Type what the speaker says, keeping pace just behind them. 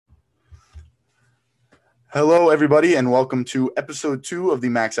Hello, everybody, and welcome to episode 2 of the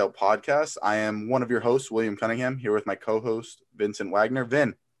Max Out podcast. I am one of your hosts, William Cunningham, here with my co-host, Vincent Wagner.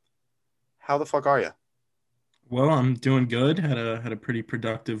 Vin, how the fuck are you? Well, I'm doing good. Had a pretty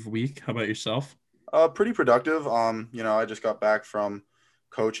productive week. How about yourself? Pretty productive. I just got back from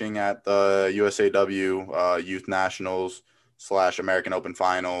coaching at the USAW Youth Nationals / American Open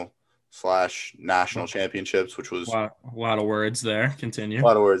Final / National Wow, Championships, which was a lot of words there. a Continue.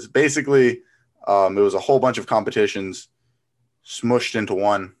 lot of words. Basically, it was a whole bunch of competitions smushed into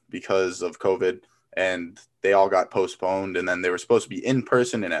one because of COVID, and they all got postponed. And then they were supposed to be in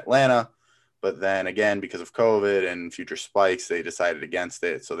person in Atlanta, but then again, because of COVID and future spikes, they decided against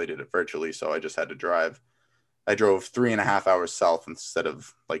it. So they did it virtually. So I just had to drive. I drove 3.5 hours south instead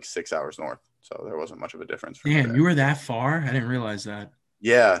of like 6 hours north. So there wasn't much of a difference for me Damn, there. you were that far? I didn't realize that.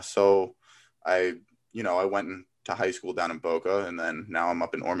 Yeah. So I went to high school down in Boca, and then now I'm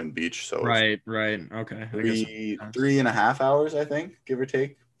up in Ormond Beach. So it's Right, right. Okay. I guess that three, makes sense. 3.5 hours, I think, give or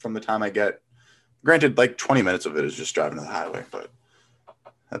take, from the time I get. Granted, like 20 minutes of it is just driving to the highway, but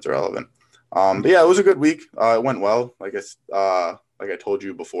that's irrelevant. But yeah, it was a good week. It went well. Like I told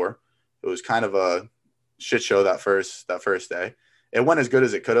you before, it was kind of a shit show that first day. It went as good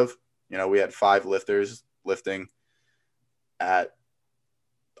as it could have. We had 5 lifters lifting at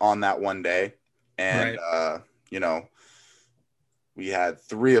on that one day, and Right. you know, we had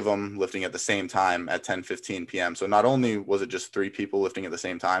 3 of them lifting at the same time at 10:15 p.m. So not only was it just 3 people lifting at the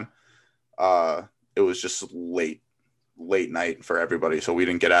same time, it was just late night for everybody. So we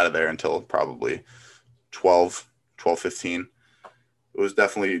didn't get out of there until probably 12:15. It was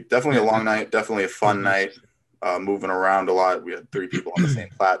definitely a Yeah, long night, definitely a that was fun nice. night. Moving around a lot. We had 3 people on the same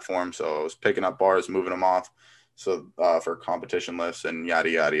platform, so I was picking up bars, moving them off. So for competition lifts and yada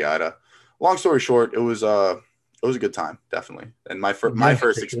yada yada. Long story short, it was a good time, definitely, and my Yeah, first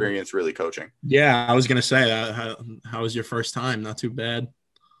for sure. experience really coaching. Yeah, I was gonna say that. How was your first time? Not too bad.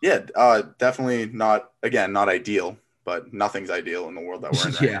 Yeah, definitely not ideal, but nothing's ideal in the world that we're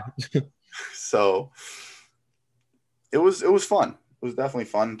in right Yeah. now. So it was fun. It was definitely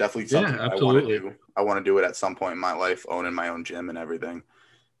fun. Definitely Yeah, something that I want to absolutely. do. I want to do it at some point in my life, owning my own gym and everything.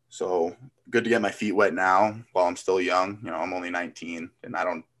 So good to get my feet wet now while I'm still young. I'm only 19, and I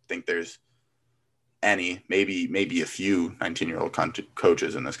don't think there's maybe a few 19-year-old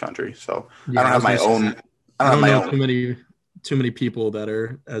coaches in this country. So I don't Yeah, I have was my gonna say own. I I don't have don't my know own. too many people that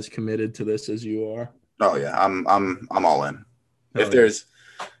are as committed to this as you are. Oh yeah, I'm all in. If Hell yeah.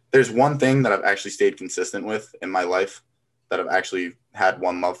 there's one thing that I've actually stayed consistent with in my life, that I've actually had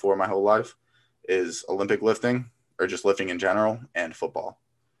one love for my whole life, is Olympic lifting, or just lifting in general, and football.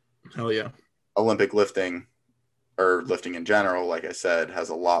 Hell yeah. Olympic lifting, or lifting in general, like I said, has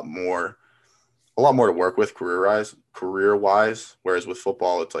a lot more to work with career wise. Whereas with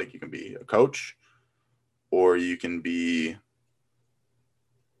football, it's like you can be a coach, or you can be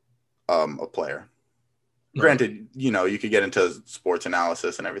a player. Right. Granted, you could get into sports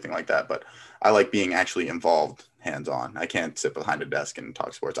analysis and everything like that, but I like being actually involved, hands on. I can't sit behind a desk and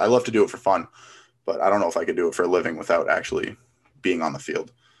talk sports. I love to do it for fun, but I don't know if I could do it for a living without actually being on the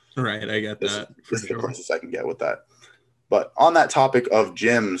field. Right. I get This, that for this is the sure. closest I can get with that. But on that topic of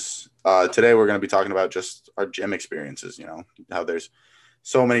gyms, today we're going to be talking about just our gym experiences. How there's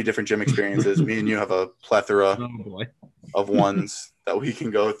so many different gym experiences. Me and you have a plethora Oh boy. of ones that we can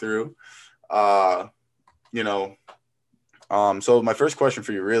go through. Uh, you know, so my first question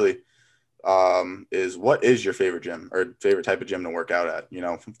for you really is, what is your favorite gym or favorite type of gym to work out at?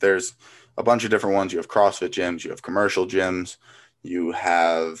 There's a bunch of different ones. You have CrossFit gyms, you have commercial gyms, you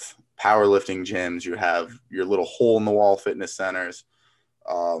have powerlifting gyms, you have your little hole in the wall fitness centers.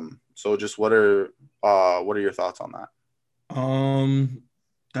 So just what are your thoughts on that? Um,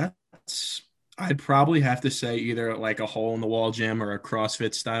 that's I'd probably have to say either like a hole in the wall gym or a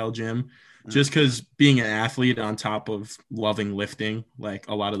CrossFit style gym, Mhm. just because being an athlete on top of loving lifting, like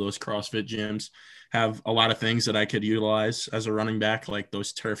a lot of those CrossFit gyms have a lot of things that I could utilize as a running back, like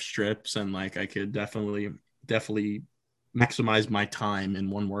those turf strips, and like I could definitely maximize my time in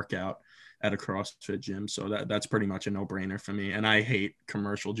one workout at a CrossFit gym. So that's pretty much a no-brainer for me. And I hate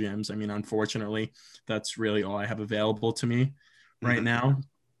commercial gyms. I mean, unfortunately, that's really all I have available to me right Mhm.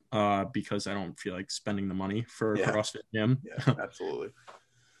 now, because I don't feel like spending the money for a Yeah, CrossFit gym. yeah, absolutely.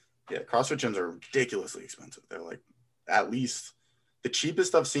 Yeah, CrossFit gyms are ridiculously expensive. They're like, at least the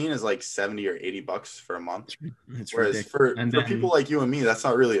cheapest I've seen is like 70 or $80 for a month. It's Whereas ridiculous. And for people then, like you and me, that's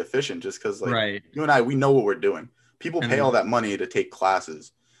not really efficient, just because like right. you and I, we know what we're doing. People pay all And that money to take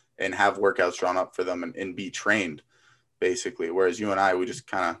classes and have workouts drawn up for them, and be trained, basically. Whereas you and I, we just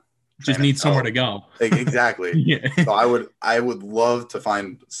kind of just train as need we somewhere go. to go. Exactly. Yeah. So I would love to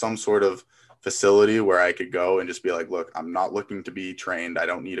find some sort of facility where I could go and just be like, look, I'm not looking to be trained. I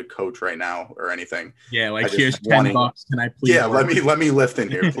don't need a coach right now or anything. Yeah, I like just here's wanting, $10. Can I please? yeah, let me lift in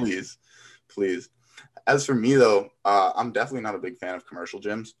here, please. Please. As for me though, I'm definitely not a big fan of commercial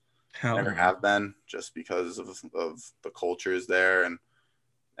gyms. Hell Never no. have been, just because of the cultures there, and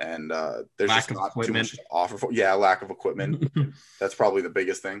there's Lack just of not equipment. too much to offer for. Yeah, lack of equipment. That's probably the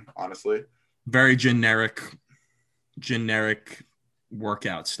biggest thing, honestly. Very generic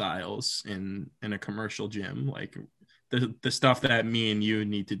workout styles in a commercial gym. Like the stuff that me and you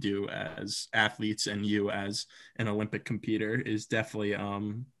need to do as athletes and you as an Olympic competitor is definitely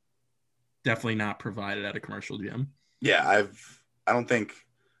not provided at a commercial gym. Yeah, I don't think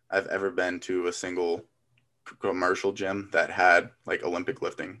I've ever been to a single commercial gym that had like Olympic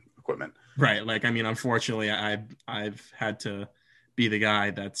lifting equipment. Right. Like, I mean, unfortunately, I've had to be the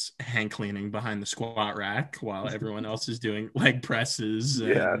guy that's hand cleaning behind the squat rack while everyone else is doing leg presses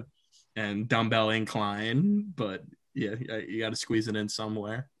Yeah. and dumbbell incline. But yeah, you got to squeeze it in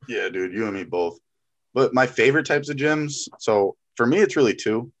somewhere. Yeah, dude, you and me both. But my favorite types of gyms, so for me, it's really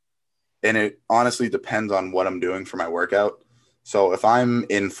two. And it honestly depends on what I'm doing for my workout. So if I'm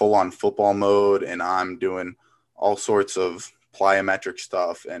in full on football mode and I'm doing all sorts of plyometric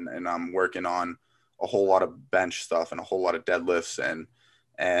stuff and I'm working on a whole lot of bench stuff and a whole lot of deadlifts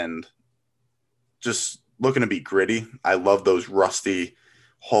and just looking to be gritty, I love those rusty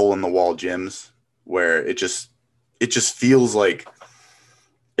hole in the wall gyms where it just feels like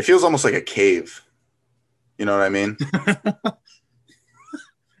it feels almost like a cave. You know what I mean?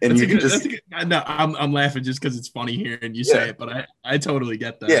 And you can just no, I'm laughing just because it's funny hearing you yeah. say it, but I totally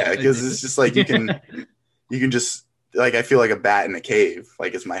get that. Yeah, because it's just like you can just like I feel like a bat in a cave.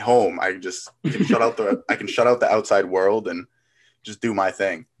 Like it's my home. I can shut out the outside world and just do my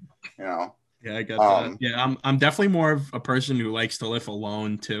thing. You know. Yeah, I get that. Yeah, I'm definitely more of a person who likes to lift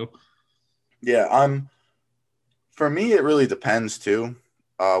alone too. Yeah, for me it really depends too.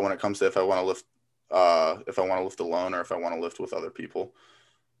 When it comes to if I want to lift alone or if I want to lift with other people.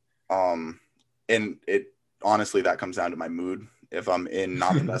 And it honestly, that comes down to my mood. If I'm in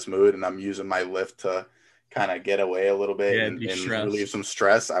not the best mood and I'm using my lift to kind of get away a little bit and relieve some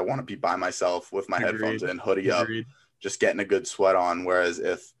stress, I want to be by myself with my headphones in, hoodie up, just getting a good sweat on. Whereas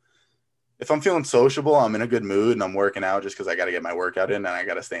if I'm feeling sociable, I'm in a good mood and I'm working out just because I got to get my workout in and I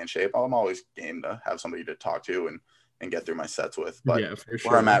got to stay in shape, I'm always game to have somebody to talk to and get through my sets with. But yeah, for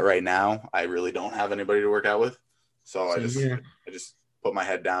sure. Where I'm at right now, I really don't have anybody to work out with. So I just put my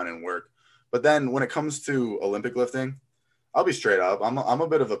head down and work. But then when it comes to Olympic lifting, I'll be straight up. I'm a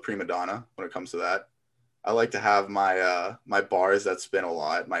bit of a prima donna when it comes to that. I like to have my my bars that spin a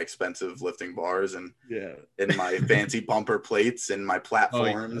lot, my expensive lifting bars and my fancy bumper plates and my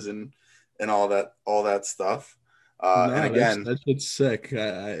platforms and all that stuff. And again, that shit's sick.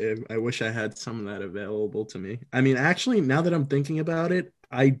 I wish I had some of that available to me. I mean, actually, now that I'm thinking about it,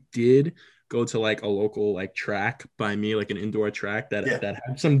 I did go to like a local like track by me, like an indoor track that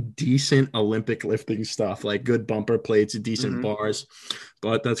had some decent Olympic lifting stuff, like good bumper plates, decent bars,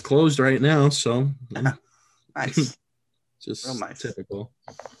 but that's closed right now. So nice, just real nice. Typical.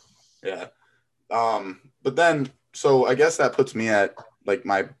 Yeah. But then, so I guess that puts me at like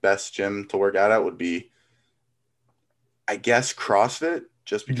my best gym to work out at would be, I guess, CrossFit,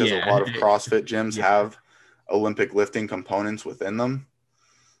 just because a lot of CrossFit gyms have Olympic lifting components within them.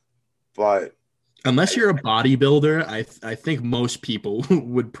 But unless you're a bodybuilder, I think most people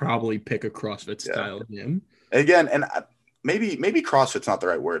would probably pick a CrossFit style gym. Again, and maybe CrossFit's not the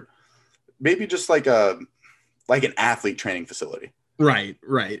right word. Maybe just like an athlete training facility. Right.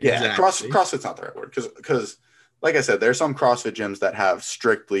 Yeah, exactly. CrossFit's not the right word because like I said, there are some CrossFit gyms that have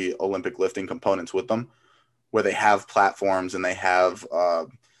strictly Olympic lifting components with them, where they have platforms and they have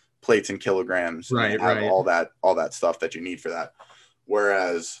plates and kilograms, and they have all that stuff that you need for that.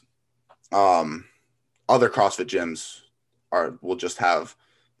 Whereas other CrossFit gyms will just have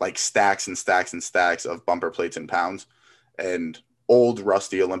like stacks and stacks and stacks of bumper plates and pounds and old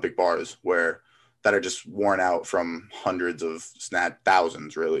rusty Olympic bars that are just worn out from hundreds of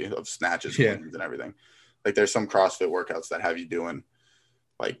thousands really of snatches and everything. Like there's some CrossFit workouts that have you doing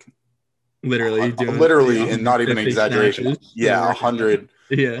like literally and not even an exaggeration. Snatches. Yeah, 100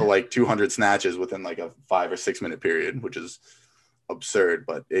 to like 200 snatches within like a 5 or 6 minute period, which is absurd,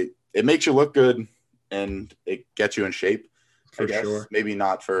 but it makes you look good and it gets you in shape. I guess. Sure. Maybe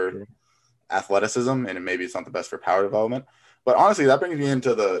not for athleticism, and maybe it's not the best for power development. But honestly, that brings me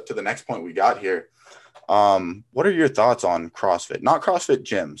into the next point we got here. What are your thoughts on CrossFit? Not CrossFit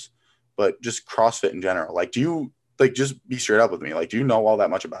gyms, but just CrossFit in general. Like, do you just be straight up with me? Like, do you know all that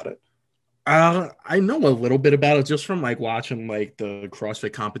much about it? I know a little bit about it just from like watching like the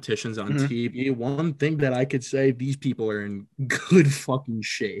CrossFit competitions on Mhm. TV. One thing that I could say, these people are in good fucking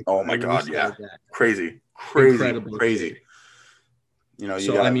shape. Oh I my will God, say yeah, that. crazy, crazy, Incredible crazy. shape. You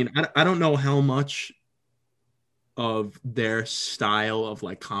So I got mean, I don't know how much of their style of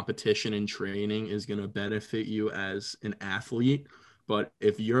like competition and training is going to benefit you as an athlete. But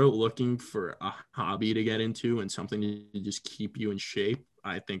if you're looking for a hobby to get into and something to just keep you in shape,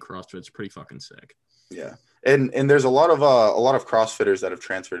 I think CrossFit's pretty fucking sick. yeah, and there's a lot of CrossFitters that have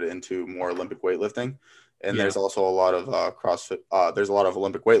transferred into more Olympic weightlifting, and Yeah. there's also a lot of CrossFit. There's a lot of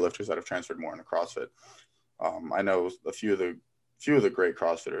Olympic weightlifters that have transferred more into CrossFit. I know a few of the great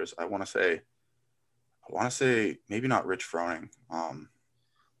CrossFitters. I want to say maybe not Rich Froning.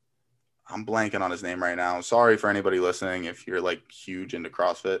 I'm blanking on his name right now. Sorry for anybody listening if you're like huge into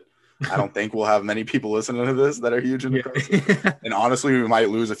CrossFit. I don't think we'll have many people listening to this that are huge into CrossFit. Yeah. And honestly, we might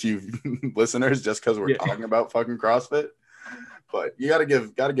lose a few listeners just because we're Yeah. talking about fucking CrossFit. But you gotta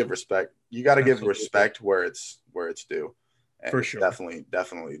give respect. You gotta give Absolutely. respect where it's due. And For it's sure.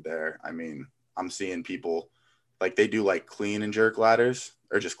 definitely there. I mean, I'm seeing people like they do like clean and jerk ladders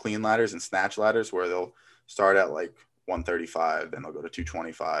or just clean ladders and snatch ladders where they'll start at like 135, then they'll go to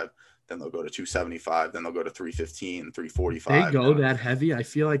 225, then they'll go to 275, then they'll go to 315, They 345. go that heavy. I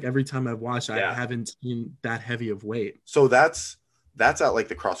feel like every time I've watched, I Yeah. haven't seen that heavy of weight. So that's at like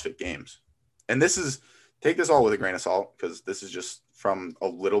the CrossFit Games. And this is take this all with a grain of salt because this is just from a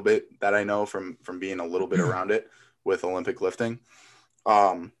little bit that I know from being a little bit around it with Olympic lifting.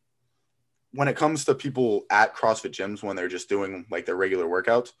 Um, when it comes to people at CrossFit gyms when they're just doing like their regular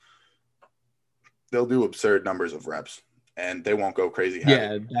workouts, they'll do absurd numbers of reps and they won't go crazy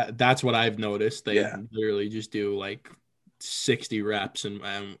heavy. Yeah, that's what I've noticed. They Yeah. literally just do like 60 reps in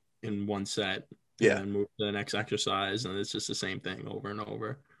one set and Yeah. then move to the next exercise. And it's just the same thing over and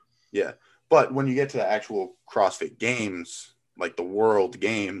over. Yeah. But when you get to the actual CrossFit games, like the world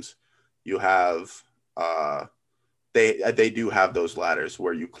games, you have they do have those ladders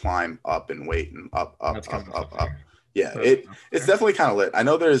where you climb up and weight and up, up, That's up, kind of up, up. fair. Yeah, That's it's fair. definitely kind of lit. I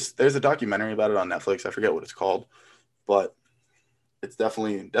know there's a documentary about it on Netflix. I forget what it's called, but it's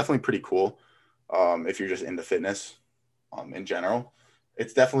definitely pretty cool. If you're just into fitness, in general,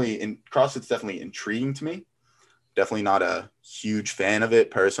 it's definitely in CrossFit's definitely intriguing to me. Definitely not a huge fan of it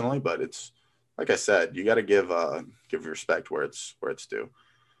personally, but it's like I said, you got to give respect where it's due.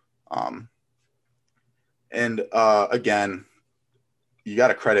 Um, and again, you got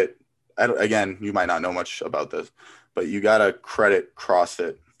to credit. Again, you might not know much about this, but you got to credit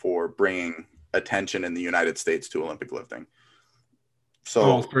CrossFit for bringing attention in the United States to Olympic lifting.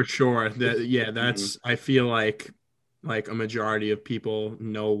 Oh, So, for sure. mhm. That's I feel like a majority of people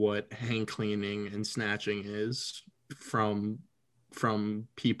know what hang cleaning and snatching is from from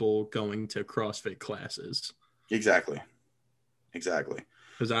people going to CrossFit classes. Exactly, exactly.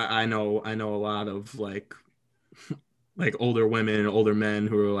 Because I know a lot of like older women and older men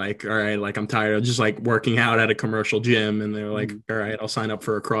who are like, all right, like I'm tired of just like working out at a commercial gym, and they're like, Mhm. all right, I'll sign up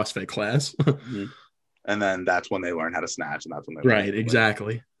for a CrossFit class. Mhm. And then that's when they learn how to snatch, and that's when they learn Right, how to lift.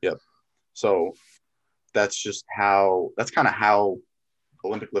 exactly. Yep. So that's kind of how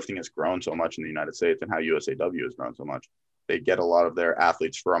Olympic lifting has grown so much in the United States and how USAW has grown so much. They get a lot of their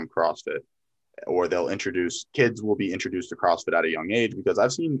athletes from CrossFit, or they'll introduce kids will be introduced to CrossFit at a young age because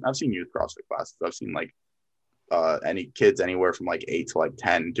I've seen youth CrossFit classes. I've seen like any kids anywhere from like 8 to like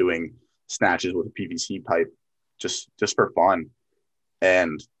 10 doing snatches with a PVC pipe just for fun,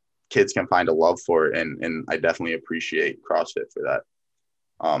 and kids can find a love for it, and I definitely appreciate CrossFit for that.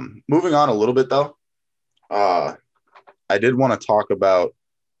 Moving on a little bit though, uh, I did want to talk about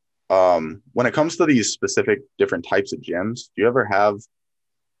when it comes to these specific different types of gyms. Do you ever have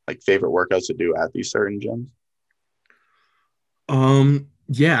like favorite workouts to do at these certain gyms?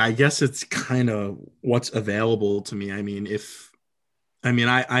 Yeah, I guess it's kind of what's available to me. I mean, if I mean,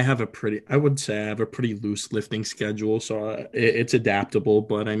 I have a pretty, I would say I have a pretty loose lifting schedule, so it's adaptable.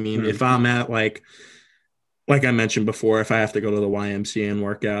 But I mean, if Mm-hmm. I'm at like I mentioned before, if I have to go to the YMCA and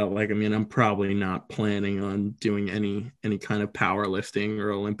work out, like I mean, I'm probably not planning on doing any kind of powerlifting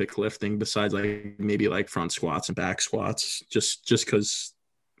or Olympic lifting besides like maybe like front squats and back squats, just because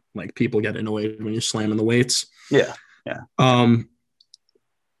like people get annoyed when you're slamming the weights. Yeah, yeah, Um,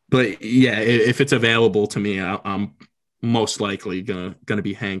 but yeah, if it's available to me, I'm most likely gonna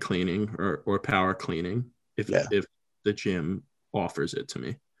be hang cleaning or power cleaning yeah, if the gym offers it to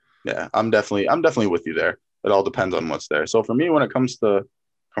me. yeah. I'm definitely with you there. It all depends on what's there. So for me, when it comes to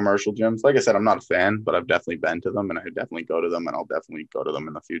commercial gyms, like I said, I'm not a fan, but I've definitely been to them, and I definitely go to them, and I'll definitely go to them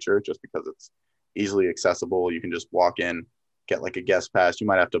in the future, just because it's easily accessible. You can just walk in, get like a guest pass. You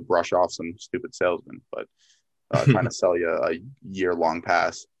might have to brush off some stupid salesman, but trying to sell you a year-long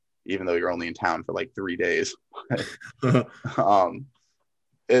pass, even though you're only in town for like 3 days.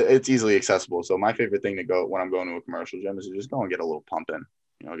 It's easily accessible. So my favorite thing to go when I'm going to a commercial gym is to just go and get a little pump in.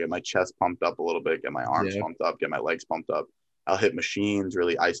 Get my chest pumped up a little bit, get my arms pumped up, get my legs pumped up. I'll hit machines,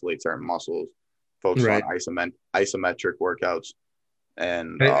 really isolate certain muscles, focus on isometric workouts.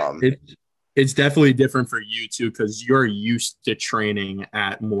 And it's definitely different for you too, because you're used to training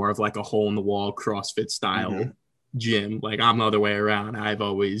at more of like a hole in the wall CrossFit style gym. Like I'm the other way around. I've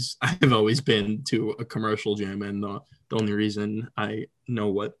always been to a commercial gym, and the only reason I know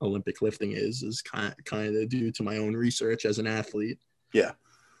what Olympic lifting is kind of due to my own research as an athlete. Yeah,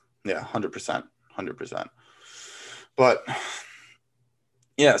 100%. But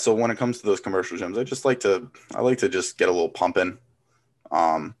yeah, so when it comes to those commercial gyms, I like to just get a little pump in.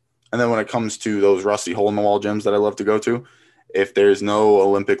 And then when it comes to those rusty hole in the wall gyms that I love to go to, if there's no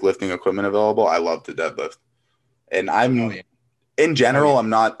Olympic lifting equipment available, I love to deadlift. And in general, I'm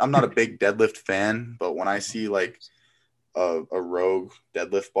not a big deadlift fan, but when I see like a Rogue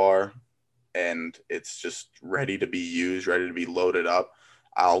deadlift bar and it's just ready to be used, ready to be loaded up,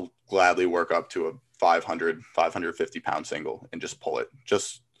 I'll gladly work up to a 550 pound single and just pull it,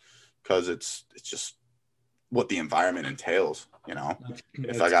 just because it's just what the environment entails.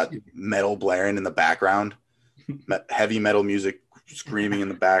 If I got metal blaring in the background, heavy metal music screaming in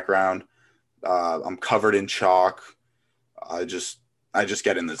the background, I'm covered in chalk, I just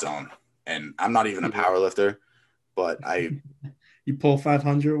get in the zone. And I'm not even a power lifter, but you pull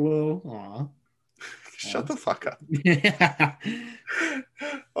 500, Will? Aw. Shut the fuck up. Yeah.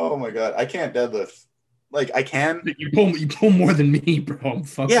 Oh my God, I can't deadlift. Like I can. You pull more than me, bro.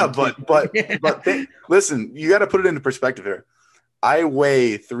 Yeah, but listen, you got to put it into perspective here. I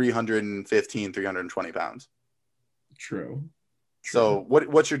weigh 315, 320 pounds. True. So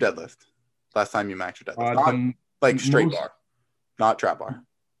what's your deadlift? Last time you maxed your deadlift? Not straight bar, not trap bar.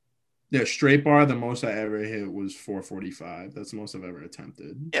 Yeah, straight bar, the most I ever hit was 445. That's the most I've ever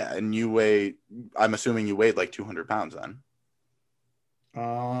attempted. Yeah, and I'm assuming you weighed like 200 pounds then.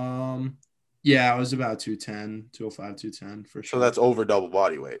 Yeah, I was about 210, 205, 210 for sure. So that's over double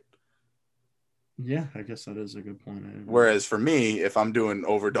body weight. Yeah, I guess that is a good point. Whereas for me, if I'm doing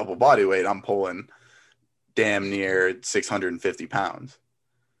over double body weight, I'm pulling damn near 650 pounds.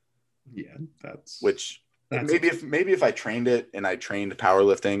 Yeah, maybe if I trained it and I trained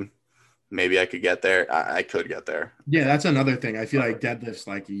powerlifting, maybe I could get there. I could get there. Yeah, that's another thing. I feel like deadlifts,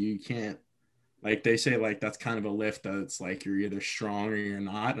 like you can't, like they say, like that's kind of a lift that's like you're either strong or you're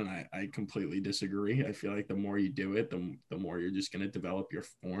not, and I completely disagree. I feel like the more you do it, the more you're just going to develop your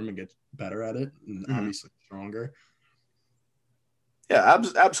form and get better at it, and obviously stronger. Yeah,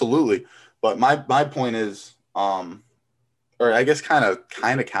 absolutely. But my point is, or I guess kind of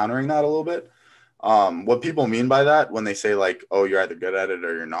countering that a little bit. What people mean by that when they say like, oh, you're either good at it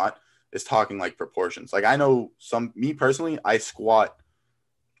or you're not, is talking like proportions. Like I know me personally, I squat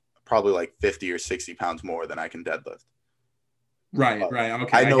probably like 50 or 60 pounds more than I can deadlift. Right.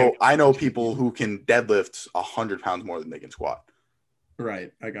 Okay. I know people who can deadlift 100 pounds more than they can squat.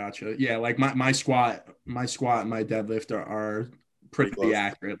 Right. I gotcha. Yeah. Like my squat and my deadlift are pretty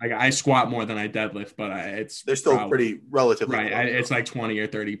accurate. Like I squat more than I deadlift, but they're still pretty relatively right. It's like 20 or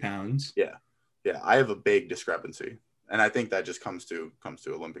 30 pounds. Yeah. I have a big discrepancy, and I think that just comes to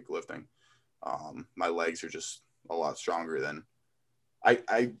Olympic lifting. My legs are just a lot stronger than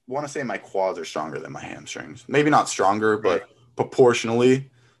I want to say my quads are stronger than my hamstrings. Maybe not stronger, but proportionally,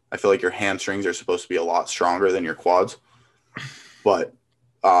 I feel like your hamstrings are supposed to be a lot stronger than your quads. But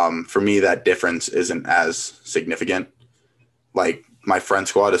for me, that difference isn't as significant. Like my front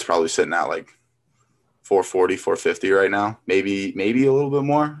squat is probably sitting at like 440, 450 right now. Maybe a little bit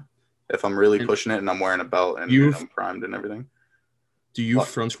more if I'm really pushing it and I'm wearing a belt and I'm primed and everything. Do you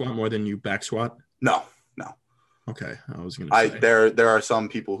front squat more than you back squat? No. Okay, I was gonna say there are some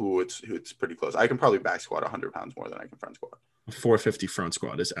people who it's pretty close. I can probably back squat 100 pounds more than I can front squat. A 450 front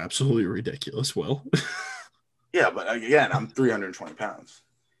squat is absolutely ridiculous. Will. Yeah, but again, I'm 320 pounds.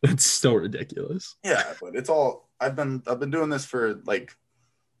 That's still ridiculous. Yeah, but it's all I've been doing this for like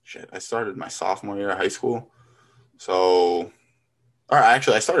shit. I started my sophomore year of high school, so. Or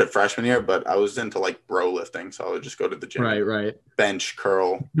actually, I started freshman year, but I was into like bro lifting, so I would just go to the gym, right, bench,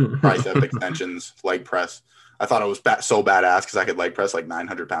 curl, tricep extensions, leg press. I thought it was so badass because I could leg press like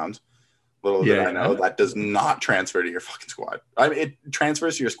 900 pounds. Little did I know that does not transfer to your fucking squat. I mean, it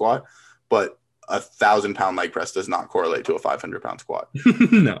transfers to your squat, but 1,000-pound leg press does not correlate to a 500-pound squat.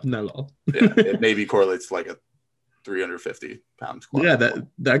 No, not at all. Yeah, it maybe correlates to like a 350-pound squat. Yeah,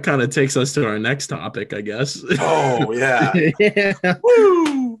 that kind of takes us to our next topic, I guess. Oh, yeah. Yeah.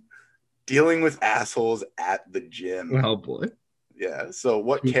 Woo! Dealing with assholes at the gym. Oh, boy. Yeah. So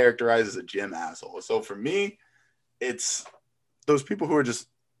what characterizes a gym asshole? So for me, it's those people who are just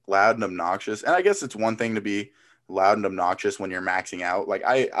loud and obnoxious. And I guess it's one thing to be loud and obnoxious when you're maxing out. Like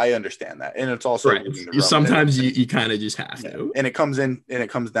I understand that. And it's also Right. Sometimes you kind of just have to. And it comes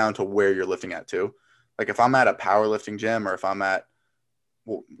down to where you're lifting at too. Like if I'm at a powerlifting gym or if I'm at,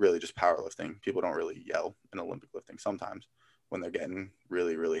 well, really just powerlifting, people don't really yell in Olympic lifting sometimes when they're getting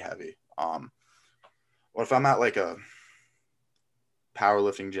really, really heavy. Or if I'm at like a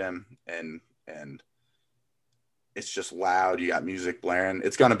powerlifting gym and it's just loud, you got music blaring,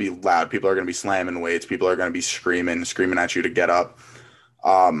 it's going to be loud. People are going to be slamming weights. People are going to be screaming at you to get up.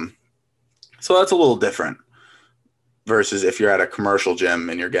 So that's a little different versus if you're at a commercial gym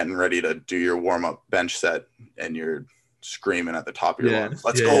and you're getting ready to do your warm-up bench set and you're screaming at the top of your lungs,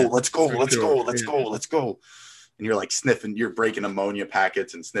 let's go. And you're like sniffing, you're breaking ammonia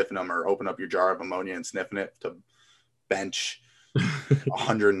packets and sniffing them, or open up your jar of ammonia and sniffing it to bench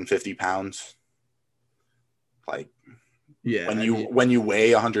 150 pounds. Like, yeah, when you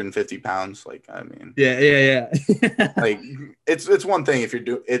weigh 150 pounds, like, I mean, yeah. Like it's one thing if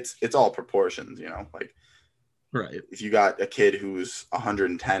you're it's all proportions, you know, like, right. If you got a kid who's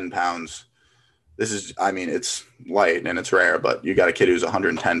 110 pounds, it's light and it's rare, but you got a kid who's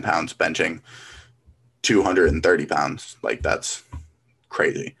 110 pounds benching 230 pounds. Like, that's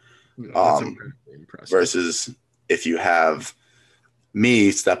crazy. That's impressive. Versus if you have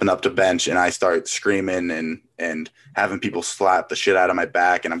me stepping up to bench and I start screaming and having people slap the shit out of my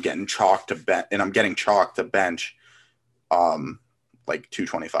back and I'm getting chalked to bench, like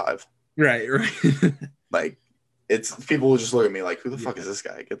 225. Right. Like, it's people will just look at me like, who the fuck is this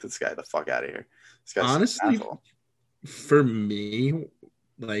guy? Get this guy the fuck out of here. This guy's honestly, for me,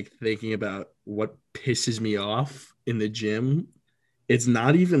 like, thinking about what pisses me off in the gym, it's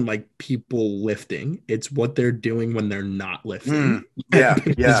not even like people lifting. It's what they're doing when they're not lifting. Yeah.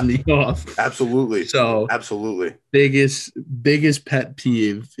 Pisses me off. Absolutely. So absolutely. Biggest pet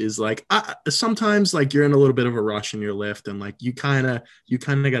peeve is like, sometimes like you're in a little bit of a rush in your lift and like you kind of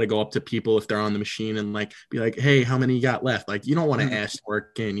got to go up to people if they're on the machine and like be like, hey, how many you got left? Like, you don't want to ask to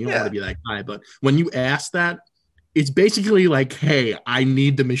work in. You don't want to be that guy. But when you ask that, it's basically like, hey, I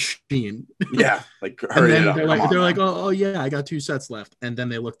need the machine. Yeah, like hurry it up. They're like, oh yeah, I got 2 sets left, and then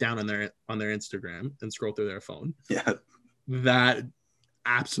they look down on their Instagram and scroll through their phone. Yeah, that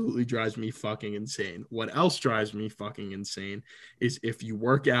absolutely drives me fucking insane. What else drives me fucking insane is if you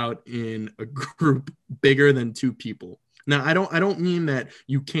work out in a group bigger than 2 people. Now, I don't mean that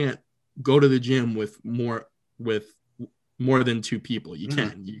you can't go to the gym with more than 2 people. You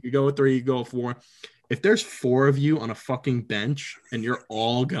can. You could go with 3, you go with 4. If there's 4 of you on a fucking bench and you're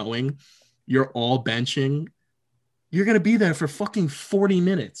all benching, you're going to be there for fucking 40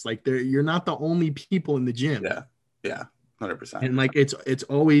 minutes. Like, you're not the only people in the gym. Yeah. 100%. And like, it's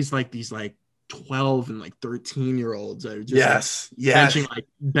always like these like 12 and like 13-year-olds that are just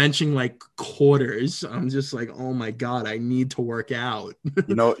benching like quarters. I'm just like, oh my God, I need to work out.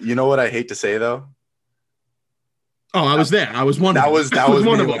 You know what I hate to say though? Oh, I was there. I was one. That was me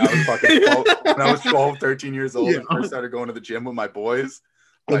when I was fucking 12, when I was 12, 13 years old and first started going to the gym with my boys.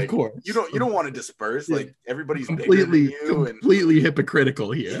 Like, of course, you don't want to disperse. Like, everybody's completely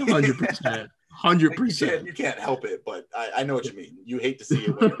hypocritical here. 100%. 100%. You can't help it, but I know what you mean. You hate to see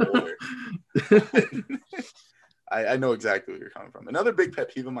it when you're older. I know exactly where you're coming from. Another big pet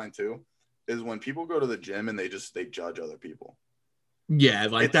peeve of mine too is when people go to the gym and they judge other people. Yeah,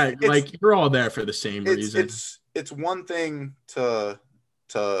 like that. Like, you're all there for the same reason. It's one thing to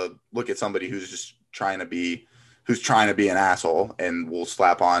look at somebody who's just trying to be an asshole and will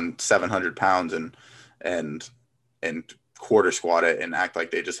slap on 700 pounds and quarter squat it and act like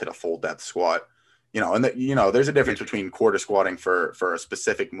they just hit a full depth squat, and there's a difference between quarter squatting for a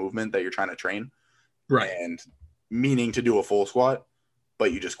specific movement that you're trying to train, right, and meaning to do a full squat,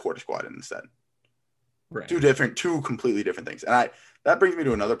 but you just quarter squat it instead. Right. Two completely different things. And that brings me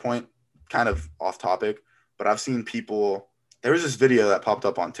to another point, kind of off topic, but I've seen people. There was this video that popped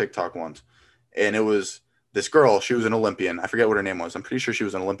up on TikTok once, and it was this girl. She was an Olympian. I forget what her name was. I'm pretty sure she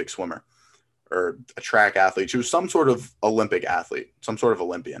was an Olympic swimmer or a track athlete. She was some sort of Olympic athlete, some sort of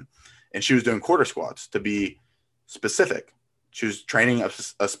Olympian. And she was doing quarter squats to be specific. She was training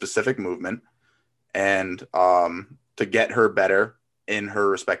a specific movement and to get her better in her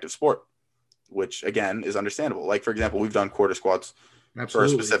respective sport, which again is understandable. Like, for example, we've done quarter squats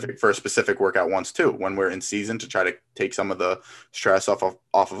Absolutely. for a specific workout once too, when we're in season, to try to take some of the stress off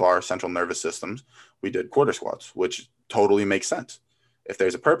of our central nervous systems. We did quarter squats, which totally makes sense if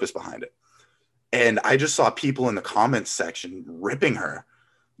there's a purpose behind it. And I just saw people in the comments section ripping her,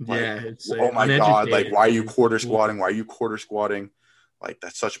 like, Yeah, it's oh my God, like, uneducated why are you and quarter people. squatting? Why are you quarter squatting? Like,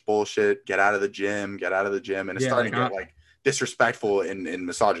 that's such bullshit. Get out of the gym, get out of the gym. And it's Yeah, starting like to get like disrespectful and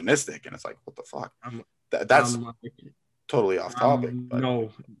misogynistic. And it's like, what the fuck? I'm That's I'm like totally off topic, I'm but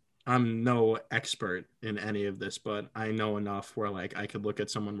no I'm no expert in any of this, but I know enough where like I could look at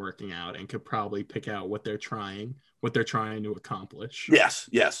someone working out and could probably pick out what they're trying to accomplish. yes,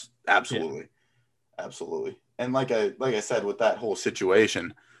 Yeah. absolutely. Absolutely. And like I said, with that whole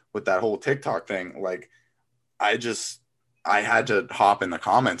situation, with that whole TikTok thing, like I just I had to hop in the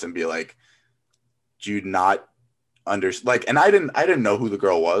comments and be like, do you not understand? Like, and I didn't know who the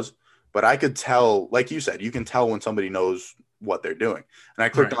girl was, but I could tell, like you said, you can tell when somebody knows what they're doing. And I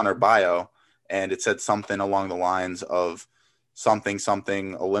clicked Right. on her bio and it said something along the lines of something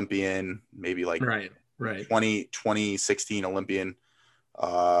Olympian, maybe like Right. Right. 2016 Olympian,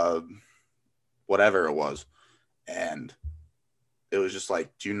 uh, whatever it was. And it was just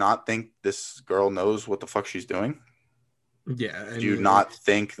like, do you not think this girl knows what the fuck she's doing? Yeah. I Do you mean, not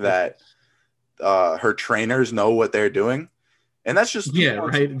think that it's her trainers know what they're doing? And that's just yeah, people.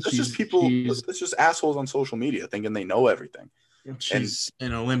 right. And That's just she's people. she's That's just assholes on social media thinking they know everything. And she's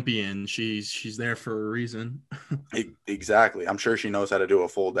an Olympian. She's there for a reason. exactly, I'm sure she knows how to do a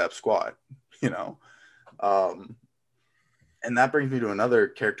full depth squat. You know, um, and that brings me to another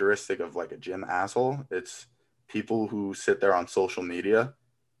characteristic of like a gym asshole. It's people who sit there on social media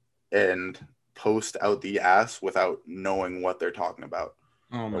and post out the ass without knowing what they're talking about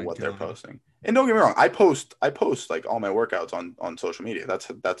Oh or my what they're god. posting. And don't get me wrong, I post like all my workouts on social media.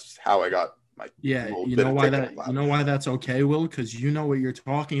 That's how I got my Yeah, little bit of TikTok you clout. know why that's okay, Will? Because you know what you're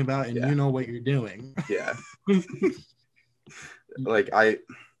talking about and Yeah, you know what you're doing. yeah. Like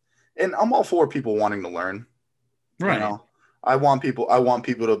and I'm all for people wanting to learn. You Right. know, I want people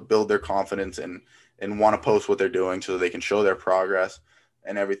to build their confidence and want to post what they're doing so they can show their progress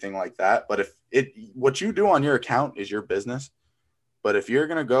and everything like that. But if it what you do on your account is your business, but if you're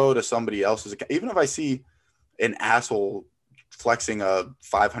gonna go to somebody else's account, even if I see an asshole flexing a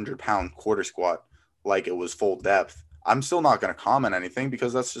 500-pound quarter squat like it was full depth, I'm still not gonna comment anything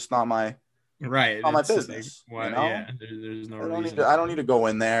because that's just Right. not my It's like business. You what know, yeah, there's no I don't need reason to I don't need to. to go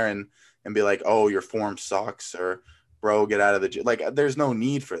in there and be like, oh, your form sucks, or bro, get out of the gym. Like, there's no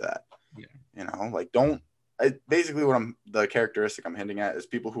need for that. Yeah. You know, like, don't. Basically, what the characteristic I'm hinting at is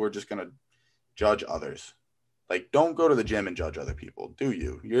people who are just gonna judge others. Like, don't go to the gym and judge other people. Do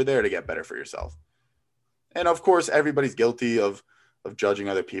you? You're there to get better for yourself. And of course, everybody's guilty of judging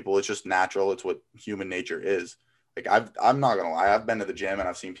other people. It's just natural. It's what human nature is. Like, I'm not gonna lie. I've been to the gym and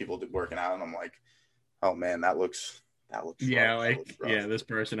I've seen people working out, and I'm like, oh man, that looks rough. Yeah, That looks like rough. yeah, this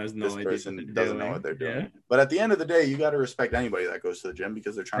person has This no idea what person they're doesn't know what doing. they're Yeah. doing. But at the end of the day, you got to respect anybody that goes to the gym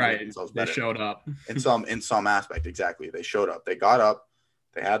because they're trying to make Right. themselves They better showed up. in some aspect. Exactly. They showed up. They got up.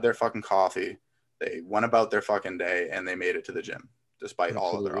 They had their fucking coffee. They went about their fucking day and they made it to the gym despite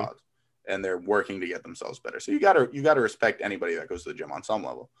all of their Absolutely. odds. And they're working to get themselves better. So you gotta respect anybody that goes to the gym on some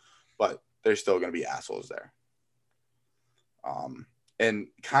level, but there's still gonna be assholes there. And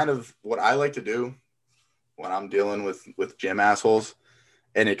kind of what I like to do when I'm dealing with gym assholes,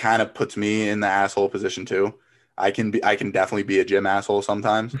 and it kind of puts me in the asshole position too. I can definitely be a gym asshole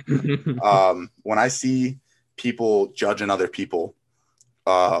sometimes. When I see people judging other people,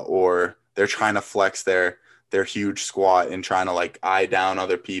 or they're trying to flex their huge squat and trying to like eye down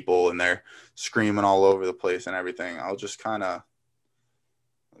other people and they're screaming all over the place and everything, I'll just kind of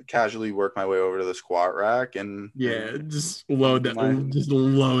casually work my way over to the squat rack Yeah, and just do my just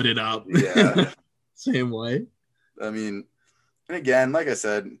load it up. yeah. Same way. I mean, and again, like I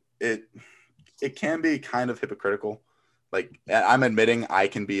said, it can be kind of hypocritical. Like, I'm admitting I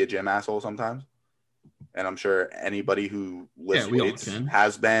can be a gym asshole sometimes, and I'm sure anybody who Yeah, lifts we all weights can.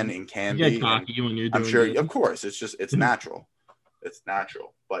 has been You and can get be, and cocky when you're I'm doing sure, of good. course, it's natural. It's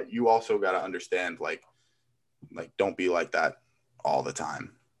natural, but you also got to understand, like don't be like that all the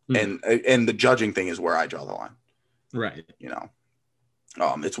time. No, And the judging thing is where I draw the line. right. You know,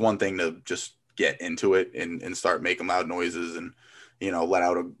 it's one thing to just get into it and start making loud noises and let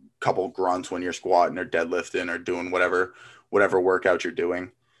out a couple grunts when you're squatting or deadlifting or doing whatever workout you're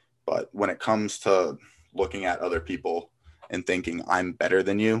doing. But when it comes to looking at other people and thinking I'm better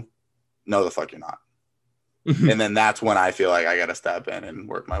than you, no, the fuck you're not. And then that's when I feel like I got to step in and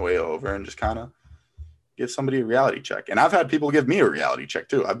work my way over and just kind of give somebody a reality check. And I've had people give me a reality check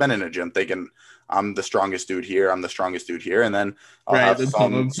too. I've been in a gym thinking I'm the strongest dude here. I'm the strongest dude here. And then I'll have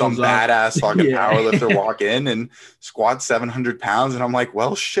some badass fucking powerlifter walk in and squat 700 pounds. And I'm like,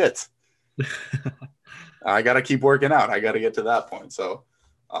 well, shit, I got to keep working out. I got to get to that point. So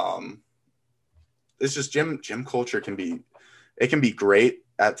it's just gym culture can be great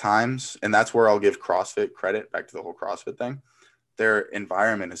at times. And that's where I'll give CrossFit credit, back to the whole CrossFit thing. Their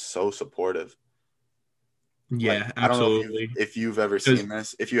environment is so supportive. Yeah, like, absolutely. I don't know if you've ever seen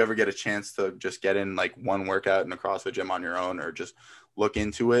this. If you ever get a chance to just get in like one workout in a CrossFit gym on your own, or just look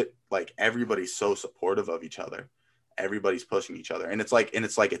into it, like everybody's so supportive of each other. Everybody's pushing each other, and it's like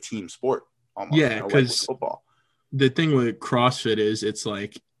a team sport almost. Yeah, because like football. The thing with CrossFit is it's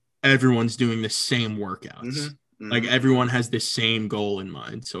like everyone's doing the same workouts. Mm-hmm. Like everyone has the same goal in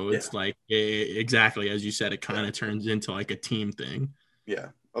mind. So it's Yeah. like exactly as you said, it kind of turns into like a team thing.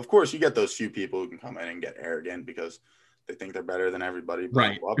 Yeah. Of course, you get those few people who can come in and get arrogant because they think they're better than everybody. Blah,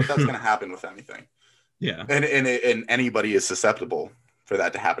 Right. blah, blah. But that's going to happen with anything. Yeah. And anybody is susceptible for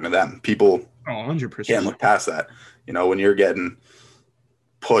that to happen to them. People 100%. Can't look past that. You know, when you're getting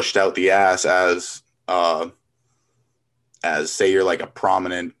pushed out the ass as say you're like a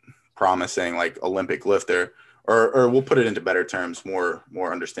promising like Olympic lifter, or we'll put it into better terms, more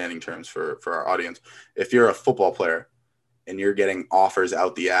understanding terms for our audience. If you're a football player and you're getting offers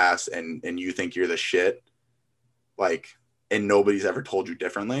out the ass and you think you're the shit, like, and nobody's ever told you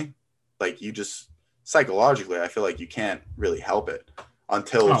differently, like, you just psychologically, I feel like you can't really help it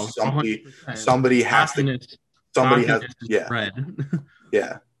until somebody has to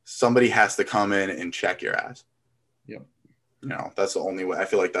come in and check your ass. Yep. You know, that's the only way. I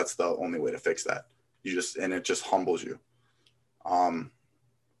feel like that's the only way to fix that. It just humbles you.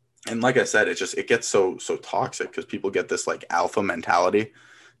 And like I said, it gets so toxic because people get this like alpha mentality,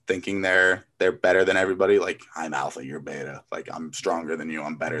 thinking they're better than everybody. Like, I'm alpha, you're beta. Like, I'm stronger than you,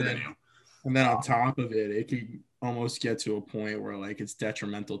 I'm better than you. And then on top of it, it could almost get to a point where like it's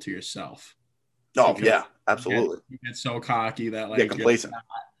detrimental to yourself. Oh yeah, absolutely. You get so cocky that like complacent.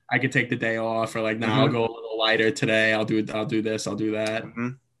 I could take the day off, or like, I'll go a little lighter today. I'll do this. I'll do that. Mm-hmm.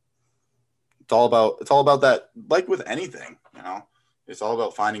 It's all about that. Like with anything, you know, it's all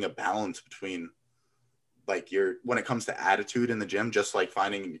about finding a balance between like when it comes to attitude in the gym, just like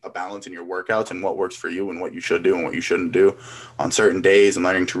finding a balance in your workouts and what works for you and what you should do and what you shouldn't do on certain days, and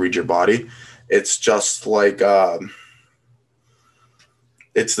learning to read your body. It's just like,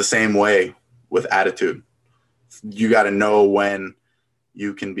 it's the same way with attitude. You got to know when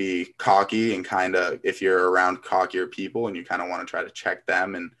you can be cocky, and kind of, if you're around cockier people and you kind of want to try to check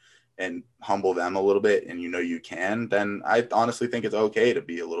them and humble them a little bit, and you can, then I honestly think it's okay to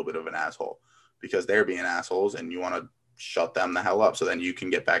be a little bit of an asshole because they're being assholes, and you want to shut them the hell up so then you can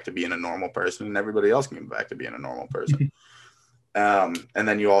get back to being a normal person and everybody else can get back to being a normal person. And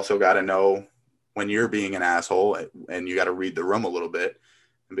then you also got to know when you're being an asshole, and you got to read the room a little bit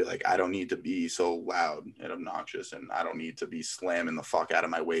and be like, I don't need to be so loud and obnoxious, and I don't need to be slamming the fuck out of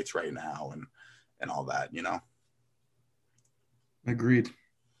my weights right now and all that, you know? Agreed.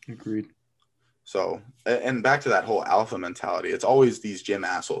 So, and back to that whole alpha mentality, it's always these gym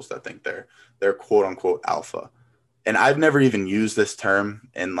assholes that think they're quote unquote alpha. And I've never even used this term,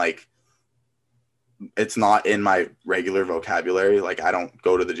 and like, it's not in my regular vocabulary. Like, I don't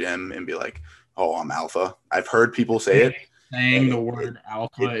go to the gym and be like, oh, I'm alpha. I've heard people say it. Saying the word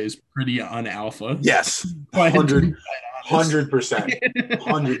alpha is pretty un-alpha. Yes, 100%.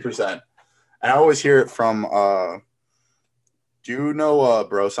 100%. And I always hear it from, do you know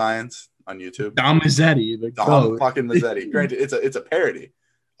Bro Science on YouTube? Dom Mazzetti. Dom fucking Mazzetti. Granted, it's a parody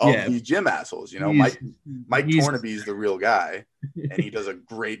of these gym assholes. You know, Mike Tornaby is the real guy, and he does a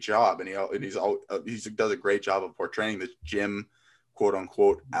great job. And he does a great job of portraying this gym, quote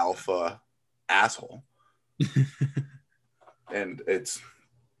unquote, alpha asshole. And it's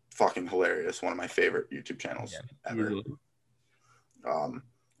fucking hilarious. One of my favorite YouTube channels ever. And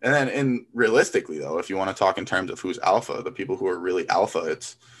then, realistically though, if you want to talk in terms of who's alpha, the people who are really alpha,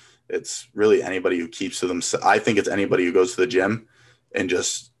 it's really anybody who keeps to themselves. I think it's anybody who goes to the gym and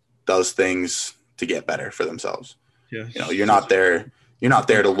just does things to get better for themselves. Yeah. You know, you're not there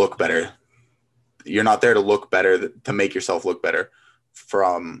to look better. You're not there to look better, to make yourself look better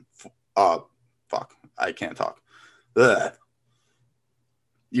from, fuck, I can't talk. Ugh.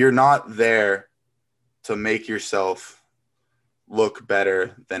 You're not there to make yourself look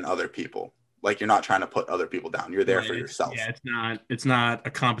better than other people. Like, you're not trying to put other people down. You're there for yourself. Yeah, it's not a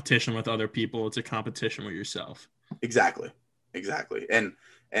competition with other people. It's a competition with yourself. Exactly.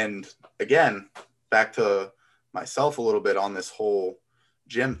 And again, back to myself a little bit on this whole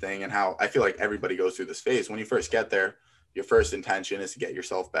gym thing and how I feel like everybody goes through this phase. When you first get there, your first intention is to get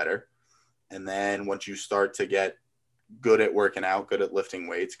yourself better. And then once you start to get good at working out, good at lifting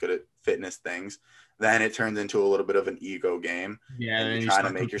weights, good at fitness things, then it turns into a little bit of an ego game. Yeah, and and you're you trying to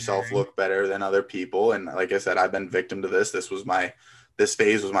start make yourself comparing. look better than other people. And like I said, I've been victim to this. This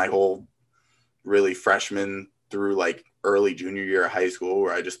phase was my whole really freshman through like early junior year of high school,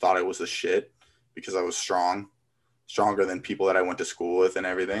 where I just thought I was the shit because I was stronger than people that I went to school with and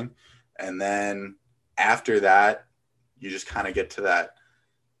everything. And then after that, you just kind of get to that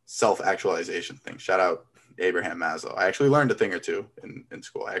self-actualization thing. Shout out Abraham Maslow. I actually learned a thing or two in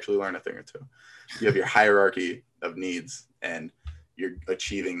school. You have your hierarchy of needs, and you're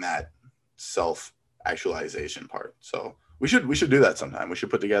achieving that self-actualization part. So we should do that sometime. We should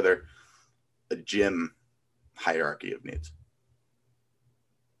put together a gym hierarchy of needs.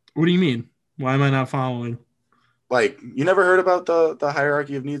 What do you mean? Why am I not following? Like, you never heard about the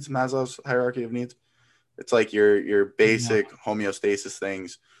hierarchy of needs, Maslow's hierarchy of needs? It's like your basic homeostasis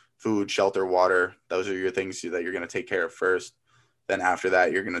things: food, shelter, water. Those are your things that you're going to take care of first. Then after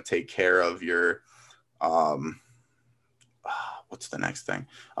that, you're going to take care of your what's the next thing?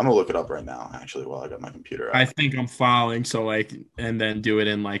 I'm gonna look it up right now, actually, while I got my computer I out. think I'm following. So like, and then do it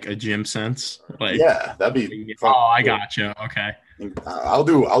in like a gym sense. Like, Yeah, that'd be oh, fucking I cool. gotcha. Okay. I'll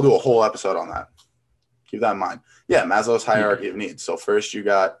do a whole episode on that. Keep that in mind. Yeah, Maslow's hierarchy of needs. So first you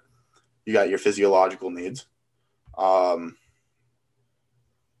got your physiological needs. My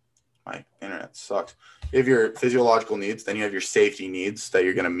internet sucks. You have your physiological needs, then you have your safety needs that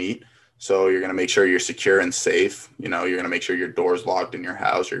you're gonna meet. So you're gonna make sure you're secure and safe. You know, you're gonna make sure your door's locked in your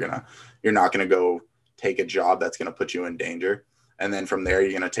house. You're not gonna go take a job that's gonna put you in danger. And then from there,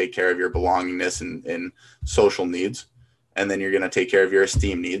 you're gonna take care of your belongingness and social needs. And then you're gonna take care of your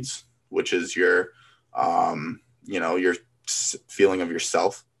esteem needs, which is your your feeling of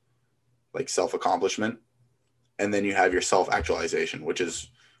yourself, like self-accomplishment. And then you have your self-actualization, which is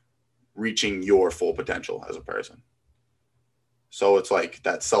reaching your full potential as a person. So it's like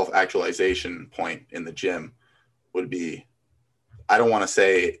that self-actualization point in the gym would be, I don't want to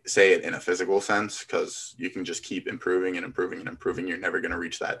say it in a physical sense, because you can just keep improving and improving and improving. You're never going to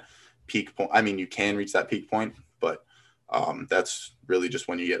reach that peak point. I mean, you can reach that peak point, but that's really just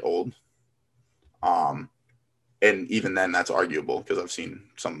when you get old. And even then, that's arguable, because I've seen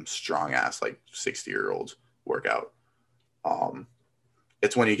some strong ass like 60-year-olds work out.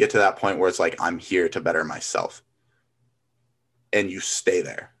 It's when you get to that point where it's like, I'm here to better myself, and you stay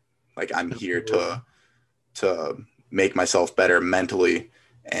there. Like, I'm here to make myself better mentally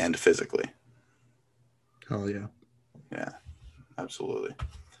and physically. Hell yeah. Yeah, absolutely.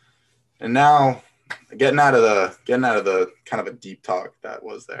 And now, getting out of the kind of a deep talk that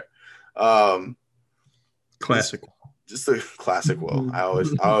was there. Classic. Just a classic Will. I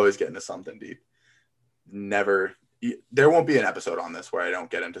always get into something deep. There won't be an episode on this where I don't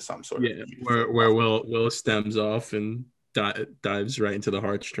get into some sort of where Will stems off and dives right into the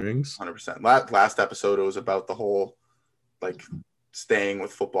heartstrings. 100%. Last episode, it was about the whole like staying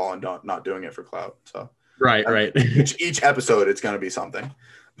with football and not doing it for clout. So right. Each episode, it's gonna be something.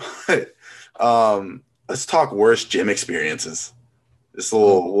 But let's talk worst gym experiences. This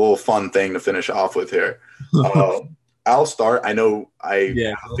little fun thing to finish off with here. I'll start. I know I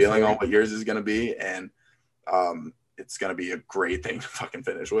have a feeling on what yours is gonna be, and it's gonna be a great thing to fucking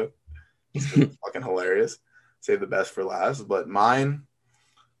finish with. It's fucking hilarious. Save the best for last. But mine.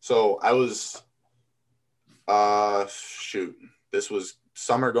 So I was, this was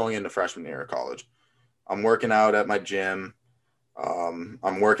summer going into freshman year of college. I'm working out at my gym.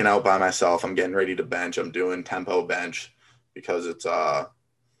 I'm working out by myself. I'm getting ready to bench. I'm doing tempo bench because it's just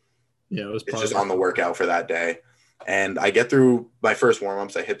on the workout for that day. And I get through my first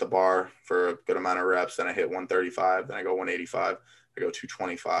warm-ups. I hit the bar for a good amount of reps. Then I hit 135. Then I go 185. I go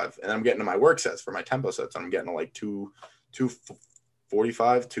 225. And then I'm getting to my work sets for my tempo sets. I'm getting to like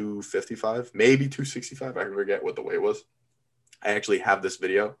 245, 255, maybe 265. I forget what the weight was. I actually have this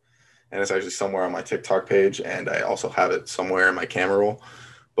video, and it's actually somewhere on my TikTok page, and I also have it somewhere in my camera roll.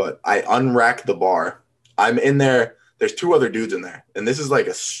 But I unrack the bar. I'm in there. There's two other dudes in there, and this is like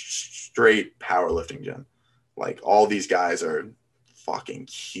a straight powerlifting gym. Like, all these guys are fucking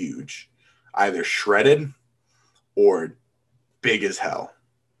huge, either shredded or big as hell.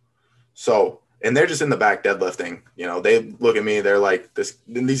 So, and they're just in the back deadlifting. You know, they look at me, they're like this.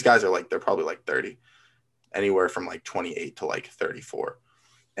 And these guys are like, they're probably like 30, anywhere from like 28 to like 34.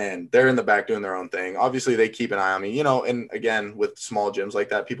 And they're in the back doing their own thing. Obviously, they keep an eye on me, you know, and again, with small gyms like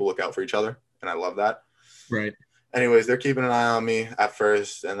that, people look out for each other. And I love that. Right. anyways, they're keeping an eye on me at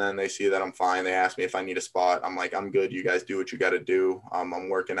first, and then they see that I'm fine. They ask me if I need a spot. I'm like, I'm good. You guys do what you got to do. I'm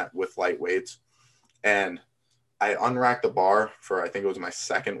working with light weights, and I unracked the bar for, I think it was my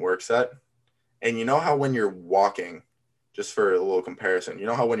second work set. And you know how when you're walking, just for a little comparison, you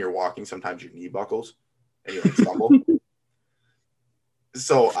know how when you're walking, sometimes your knee buckles and you like stumble?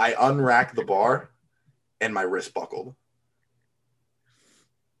 So I unracked the bar and my wrist buckled.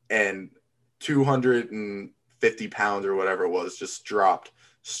 And 250 pounds or whatever it was just dropped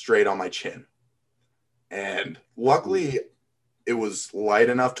straight on my chin. And luckily, it was light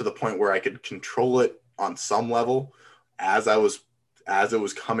enough to the point where I could control it on some level as it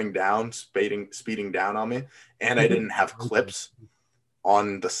was coming down, speeding down on me. And I didn't have clips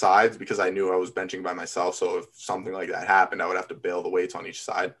on the sides because I knew I was benching by myself. So if something like that happened, I would have to bail the weights on each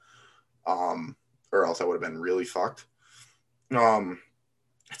side, or else I would have been really fucked. It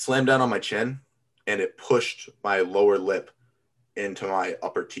slammed down on my chin and it pushed my lower lip into my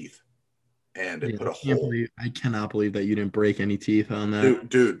upper teeth. And it put a hole. I cannot believe that you didn't break any teeth on that.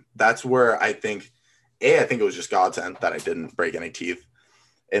 Dude, that's where I think it was just godsend that I didn't break any teeth.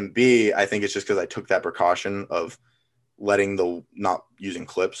 And B, I think it's just because I took that precaution of not using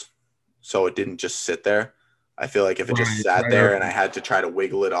clips. So it didn't just sit there. I feel like if it just sat there and I had to try to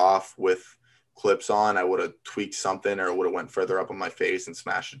wiggle it off with clips on, I would have tweaked something, or it would have went further up on my face and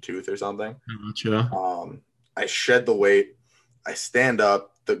smashed a tooth or something. Gotcha. I shed the weight. I stand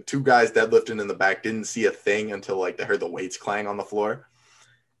up. The two guys deadlifting in the back didn't see a thing until like they heard the weights clang on the floor.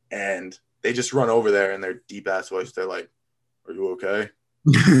 And they just run over there in their deep ass voice. They're like, "Are you okay?"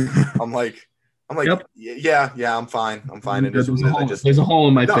 I'm like, yep. Yeah, I'm fine. I'm fine. There's a hole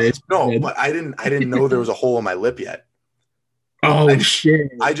in my face. No, but I didn't know there was a hole in my lip yet.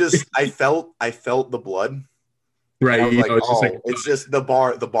 Shit. I felt the blood. Right. I was like, it's just the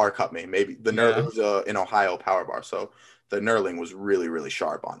bar cut me. Maybe the Knurling was an Ohio power bar. So the Knurling was really, really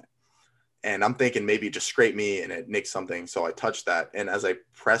sharp on it. And I'm thinking maybe it just scraped me and it nicked something. So I touched that. And as I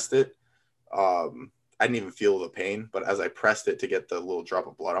pressed it, I didn't even feel the pain. But as I pressed it to get the little drop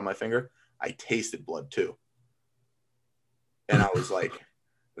of blood on my finger, I tasted blood too. And I was like,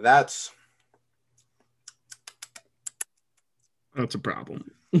 that's a problem.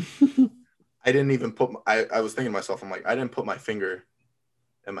 I didn't even I was thinking to myself, I'm like, I didn't put my finger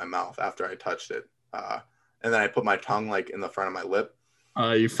in my mouth after I touched it. And then I put my tongue like in the front of my lip.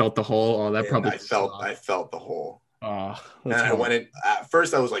 You felt the hole? Oh, that probably. I felt the hole. And I went in. At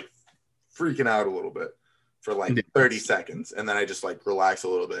first, I was like freaking out a little bit for like 30 seconds, and then I just like relaxed a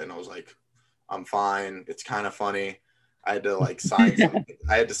little bit, and I was like, I'm fine. It's kind of funny. I had to like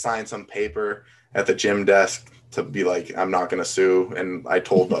sign some paper at the gym desk to be like, I'm not gonna sue. And I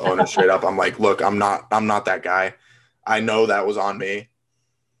told the owner straight up, I'm like, look, I'm not that guy. I know that was on me.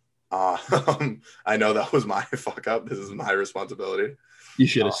 I know that was my fuck up. This is my responsibility. You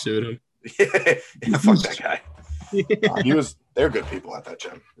should have sued him. Yeah, fuck that guy. They're good people at that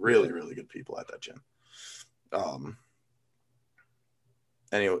gym. Really, really good people at that gym.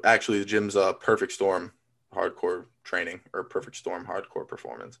 Anyway, actually, the gym's Perfect Storm hardcore training, or Perfect Storm hardcore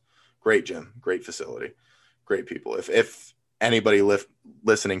performance. Great gym, great facility, great people. If anybody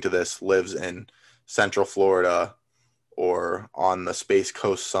listening to this lives in Central Florida or on the Space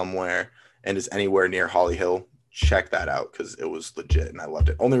Coast somewhere and is anywhere near Holly Hill, check that out because it was legit and I loved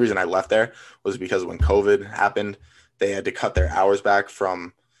it. Only reason I left there was because when COVID happened, they had to cut their hours back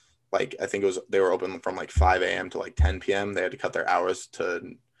from like, I think they were open from like 5 a.m. to like 10 p.m. They had to cut their hours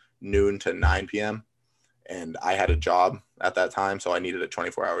to noon to 9 p.m. And I had a job at that time, so I needed a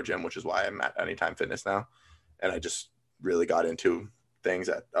 24-hour gym, which is why I'm at Anytime Fitness now. And I just really got into things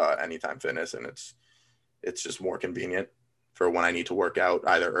at Anytime Fitness, and it's just more convenient for when I need to work out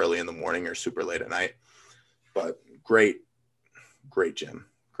either early in the morning or super late at night. But great gym,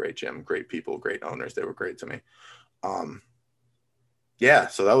 great people, great owners. They were great to me. Yeah,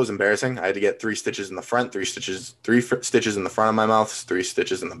 so that was embarrassing. I had to get 3 stitches in the front, 3 stitches in the front of my mouth, 3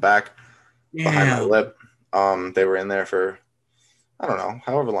 stitches in the back behind my lip. They were in there for, I don't know,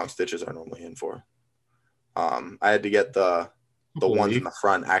 however long stitches are normally in for. I had to get the ones in the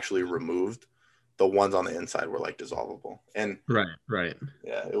front actually removed. The ones on the inside were like dissolvable. And right.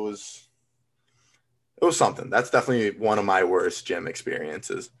 Yeah, it was something. That's definitely one of my worst gym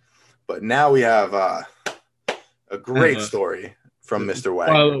experiences. But now we have a great story from Mr.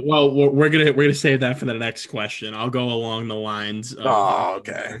 Wagner. Well, we're gonna save that for the next question. I'll go along the lines.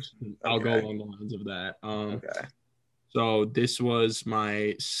 Okay. I'll go along the lines of that. Okay. So this was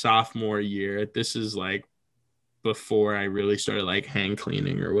my sophomore year. This is like before I really started like hang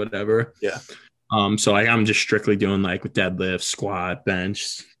cleaning or whatever. Yeah. So like I'm just strictly doing like deadlift, squat,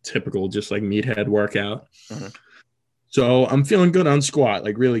 bench, typical just like meathead workout. Mm-hmm. So I'm feeling good on squat,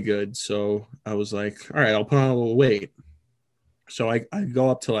 like really good. So I was like, all right, I'll put on a little weight. So I go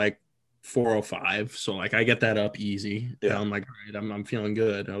up to like 405. So like I get that up easy. And Yeah. I'm like, all right, I'm feeling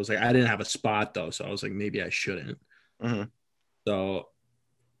good. I was like, I didn't have a spot though. So I was like, maybe I shouldn't. Hmm. So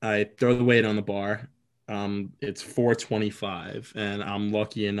I throw the weight on the bar. It's 425. And I'm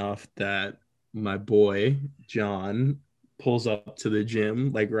lucky enough that my boy, John, pulls up to the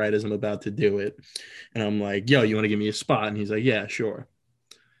gym like right as I'm about to do it. And I'm like, yo, you want to give me a spot? And he's like, yeah, sure.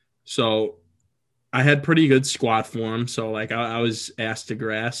 So I had pretty good squat form, so like I was ass to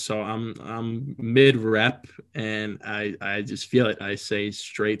grass. So I'm mid rep, and I just feel it. I say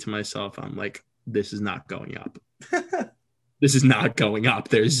straight to myself, I'm like, this is not going up. This is not going up.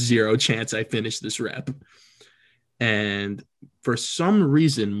 There's zero chance I finish this rep. And for some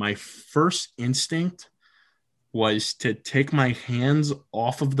reason, my first instinct was to take my hands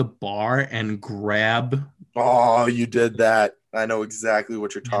off of the bar and Oh, you did that. I know exactly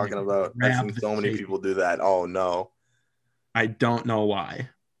what you're talking about. I've grab seen the so many safety. people do that. Oh no. I don't know why.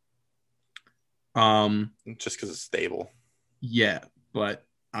 Um, Just because it's stable. Yeah, but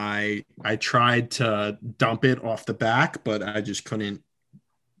I tried to dump it off the back, but I just couldn't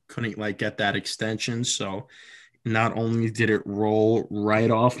like get that extension. So not only did it roll right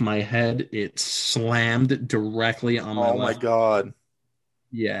off my head, it slammed directly on my Oh my left. God.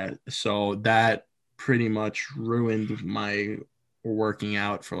 Yeah, so that pretty much ruined my working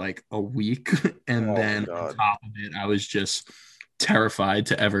out for like a week. And Oh my then on God. top of it, I was just terrified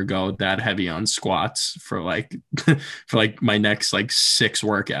to ever go that heavy on squats for like for like my next like 6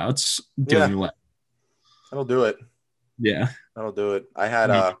 workouts Yeah, doing less. that'll do it. Yeah. That'll do it. I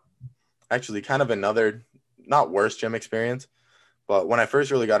had Me. actually kind of another not worse gym experience, but when I first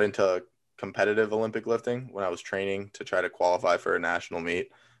really got into competitive Olympic lifting, when I was training to try to qualify for a national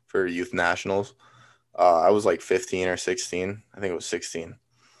meet for youth nationals, I was like 15 or 16. I think it was 16.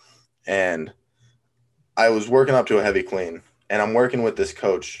 And I was working up to a heavy clean, and I'm working with this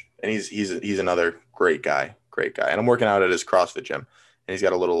coach, and he's another great guy. And I'm working out at his CrossFit gym, and he's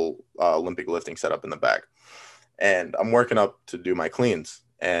got a little Olympic lifting setup in the back. And I'm working up to do my cleans,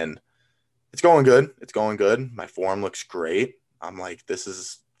 and it's going good. It's going good. My form looks great. I'm like, this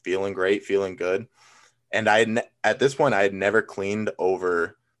is feeling great, feeling good. And at this point, I had never cleaned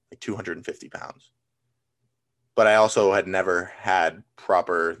over like 250 pounds, but I also had never had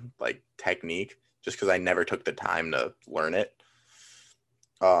proper like technique just because I never took the time to learn it.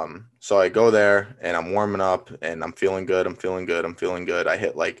 So I go there and I'm warming up and I'm feeling good. I'm feeling good. I'm feeling good. I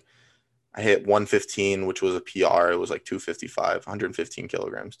hit 115, which was a PR. It was like 255, 115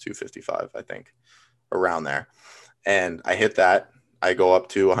 kilograms, 255, I think, around there. And I hit that. I go up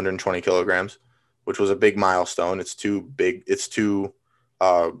to 120 kilograms, which was a big milestone. It's two big, it's two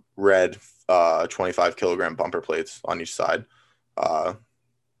red 25-kilogram bumper plates on each side. Uh,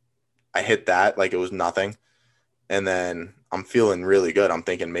 I hit that like it was nothing. And then I'm feeling really good. I'm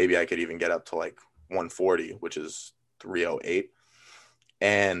thinking maybe I could even get up to like 140, which is 308.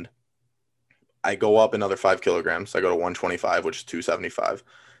 And I go up another 5 kilograms. I go to 125, which is 275.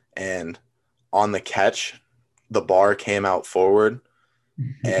 And on the catch, the bar came out forward.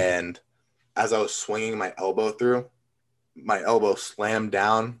 And as I was swinging my elbow through, my elbow slammed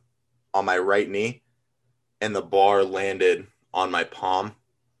down on my right knee, and the bar landed on my palm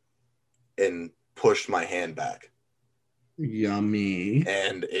and pushed my hand back. Yummy.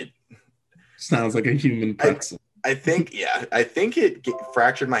 And Sounds like a human I, pretzel. I think it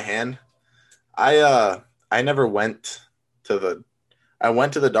fractured my hand. I never went to the, I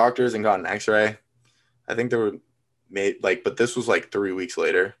went to the doctors and got an X-ray. I think they were made like, but this was like 3 weeks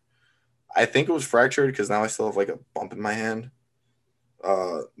later. I think it was fractured because now I still have like a bump in my hand.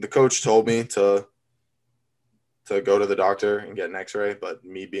 The coach told me to go to the doctor and get an X-ray, but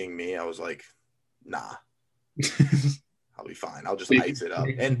me being me, I was like, nah, I'll be fine. I'll just ice it up,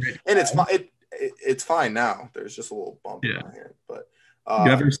 and it's fine. It's fine now. There's just a little bump in Yeah. my hand, but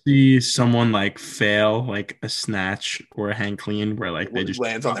You ever see someone like fail like a snatch or a hang clean where like they it just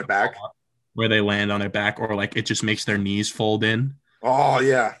lands on their back. where they land on their back or like it just makes their knees fold in? Oh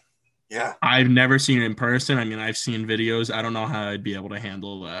yeah, yeah. I've never seen it in person. I mean, I've seen videos. I don't know how I'd be able to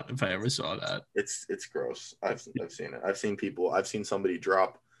handle that if I ever saw that. It's gross. I've seen it. I've seen people. I've seen somebody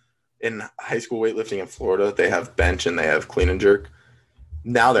drop in high school weightlifting in Florida. They have bench and they have clean and jerk.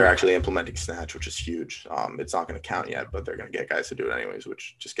 Now they're actually implementing snatch, which is huge. It's not going to count yet, but they're going to get guys to do it anyways,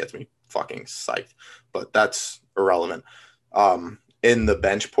 which just gets me fucking psyched. But that's irrelevant. In the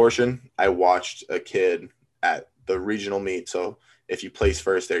bench portion, I watched a kid at the regional meet. So if you place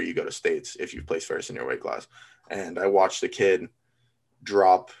first there, you go to states. If you place first in your weight class, and I watched a kid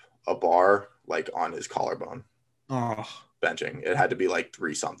drop a bar like on his collarbone. Oh, benching. It had to be like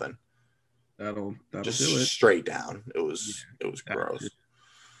 3 something. that'll Just do it. straight down. It was gross.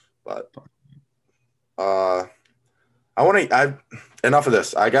 But I enough of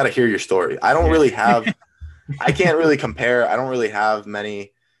this. I got to hear your story. I don't really have I can't really compare. I don't really have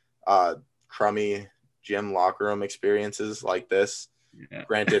many crummy gym locker room experiences like this. Yeah.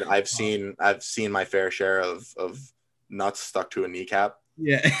 Granted, I've seen my fair share of nuts stuck to a kneecap.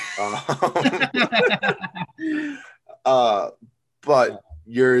 Yeah. But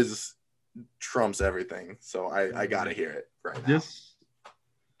yours trumps everything. So I gotta hear it right now.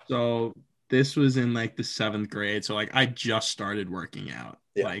 So this was in like the 7th grade. So like I just started working out.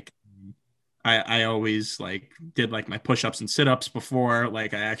 Yeah. Like I always like did like my push-ups and sit-ups before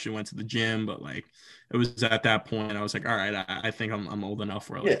like I actually went to the gym, but like it was at that point I was like, all right, I think I'm old enough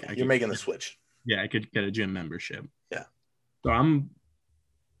where like you're making the switch. Yeah, I could get a gym membership. Yeah. So I'm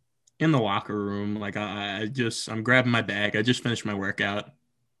in the locker room, like I'm grabbing my bag. I just finished my workout.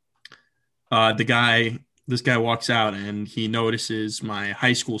 This guy walks out and he notices my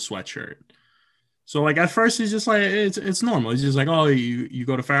high school sweatshirt. So like at first he's just like it's normal. He's just like, oh, you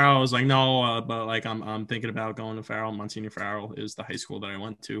go to Farrell. I was like, no, but like I'm thinking about going to Farrell. Monsignor Farrell is the high school that I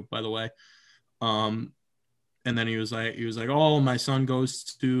went to, by the way. And then he was like, oh, my son goes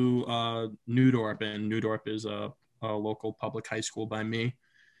to Newdorp, and Newdorp is a local public high school by me.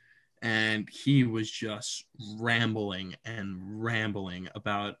 And he was just rambling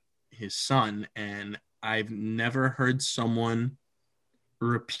about his son, and I've never heard someone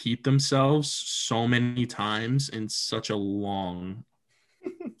repeat themselves so many times in such a long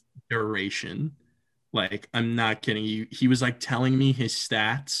duration. Like, I'm not kidding. He was like telling me his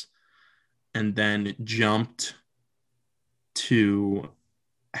stats and then jumped to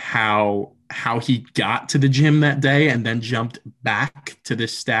how he got to the gym that day and then jumped back to the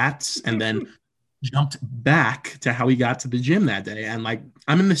stats and then jumped back to how he got to the gym that day. And like,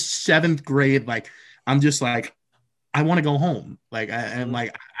 I'm in the 7th grade. Like, I'm just like, I want to go home. Like, I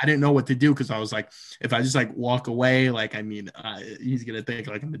didn't know what to do. Cause I was like, if I just like walk away, like, I mean, he's going to think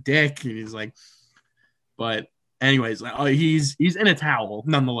like I'm a dick. And he's like, but anyways, like, oh, he's in a towel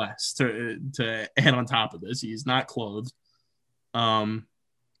nonetheless to add on top of this. He's not clothed. But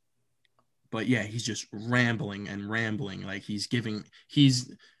yeah, he's just rambling. Like you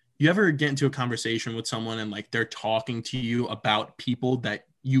ever get into a conversation with someone and like they're talking to you about people that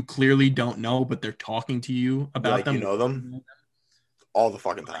you clearly don't know, but they're talking to you about like them. You know them all the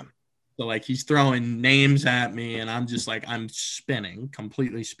fucking time. So like he's throwing names at me and I'm just like, I'm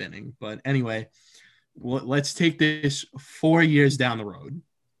completely spinning. But anyway, let's take this 4 years down the road.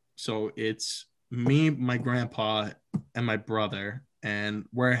 So it's me, my grandpa, and my brother, and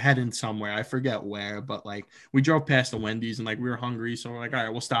we're heading somewhere. I forget where, but like we drove past the Wendy's and like we were hungry. So we're like, all right,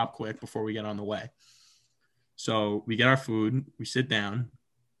 we'll stop quick before we get on the way. So we get our food, we sit down.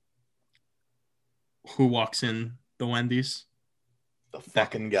 Who walks in the Wendy's? The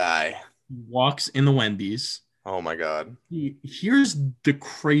fucking guy. Walks in the Wendy's. Oh my God. Here's the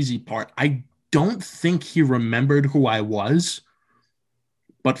crazy part. I don't think he remembered who I was,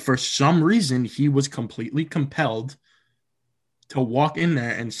 but for some reason he was completely compelled to walk in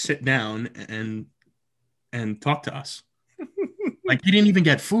there and sit down and talk to us. Like he didn't even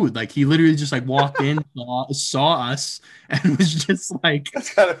get food. Like he literally just like walked in, saw us, and was just like,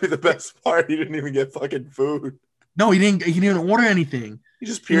 that's gotta be the best part. He didn't even get fucking food. No, he didn't order anything. He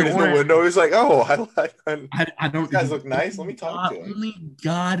just peered in the window. He's like, oh, I don't. These guys look nice. Let me talk to him. Only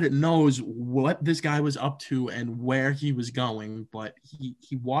God knows what this guy was up to and where he was going, but he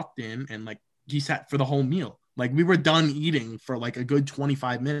walked in and like he sat for the whole meal. Like we were done eating for like a good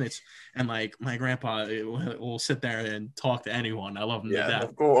 25 minutes, and like my grandpa will sit there and talk to anyone. I love him to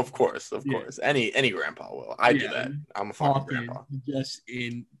death. Of course. Any grandpa will. I do that. I'm a fucking grandpa.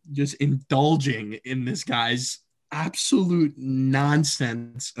 Just indulging in this guy's absolute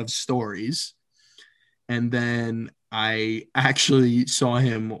nonsense of stories. And then I actually saw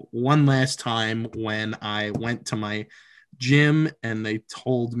him one last time when I went to my gym and they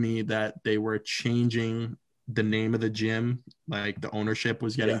told me that they were changing the name of the gym, like the ownership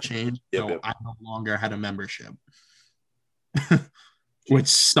was getting changed. So I no longer had a membership, which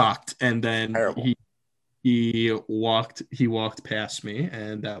sucked. And then he walked past me,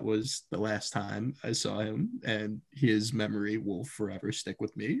 and that was the last time I saw him, and his memory will forever stick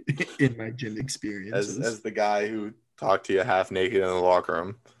with me in my gym experiences. As the guy who talked to you half naked in the locker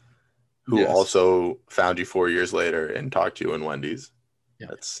room, who also found you 4 years later and talked to you in Wendy's. Yeah.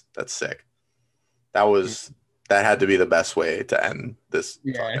 That's sick. That had to be the best way to end this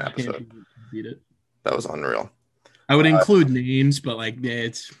fucking episode. Beat it. That was unreal. I would include names, but like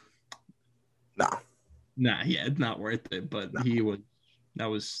it's Nah, yeah, it's not worth it. But No. he was. That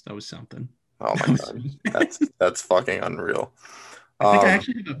was something. Oh my That was God. That's fucking unreal. I think I Um,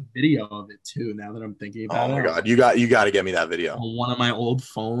 actually have a video of it too. Now that I'm thinking oh about it, my God. You got to get me that video. on one of my old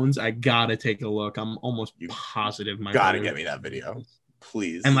phones. I gotta take a look. I'm almost You positive my got to brother. get me that video. And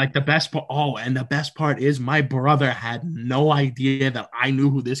Please. like the best part, and the best part is my brother had no idea that I knew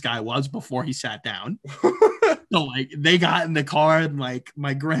who this guy was before he sat down. So like they got in the car and like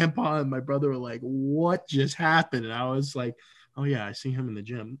my grandpa and my brother were like, "What just happened?" And I was like, "Oh yeah, I see him in the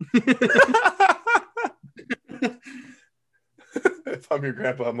gym." If I'm your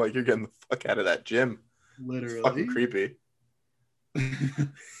grandpa, I'm like, you're getting the fuck out of that gym. It's fucking Literally. creepy.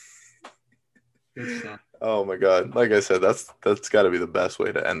 Good stuff. Oh my God. Like I said, that's got to be the best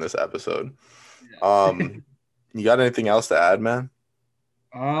way to end this episode. Yeah. You got anything else to add, man?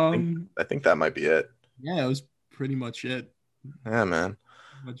 I think Um. I think that might be it. Yeah, it was pretty much it. Yeah, man.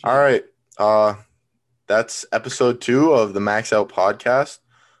 Pretty much All it. right. That's episode 2 of the Max Out podcast.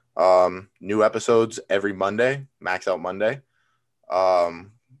 New episodes every Monday, Max Out Monday. We're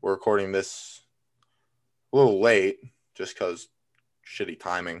recording this a little late just because shitty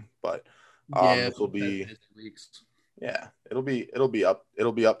timing, but Yeah, this will both had be busy weeks. yeah, it'll be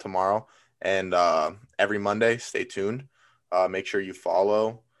up tomorrow, and every Monday. Stay tuned. Make sure you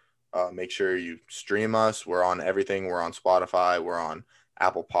follow. Make sure you stream us. We're on everything. We're on Spotify. We're on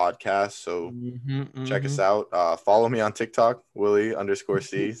Apple Podcasts. So check us out. Follow me on TikTok,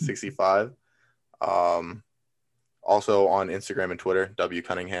 Willie_C65. Also on Instagram and Twitter, W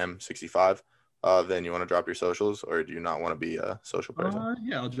Cunningham 65. Then you want to drop your socials, or do you not want to be a social person?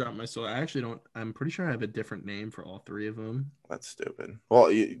 Yeah, I'll drop my soul. I actually don't. I'm pretty sure I have a different name for all three of them. That's stupid.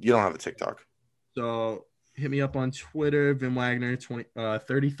 Well, you don't have a TikTok. So hit me up on Twitter, Vin Wagner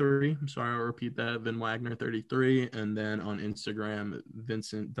 33. I'm sorry, I'll repeat that. Vin Wagner 33, and then on Instagram,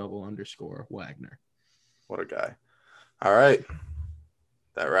 Vincent_Wagner. What a guy. All right.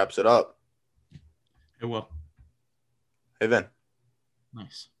 That wraps it up. Hey, well, Hey, Vin.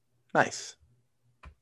 nice. Nice.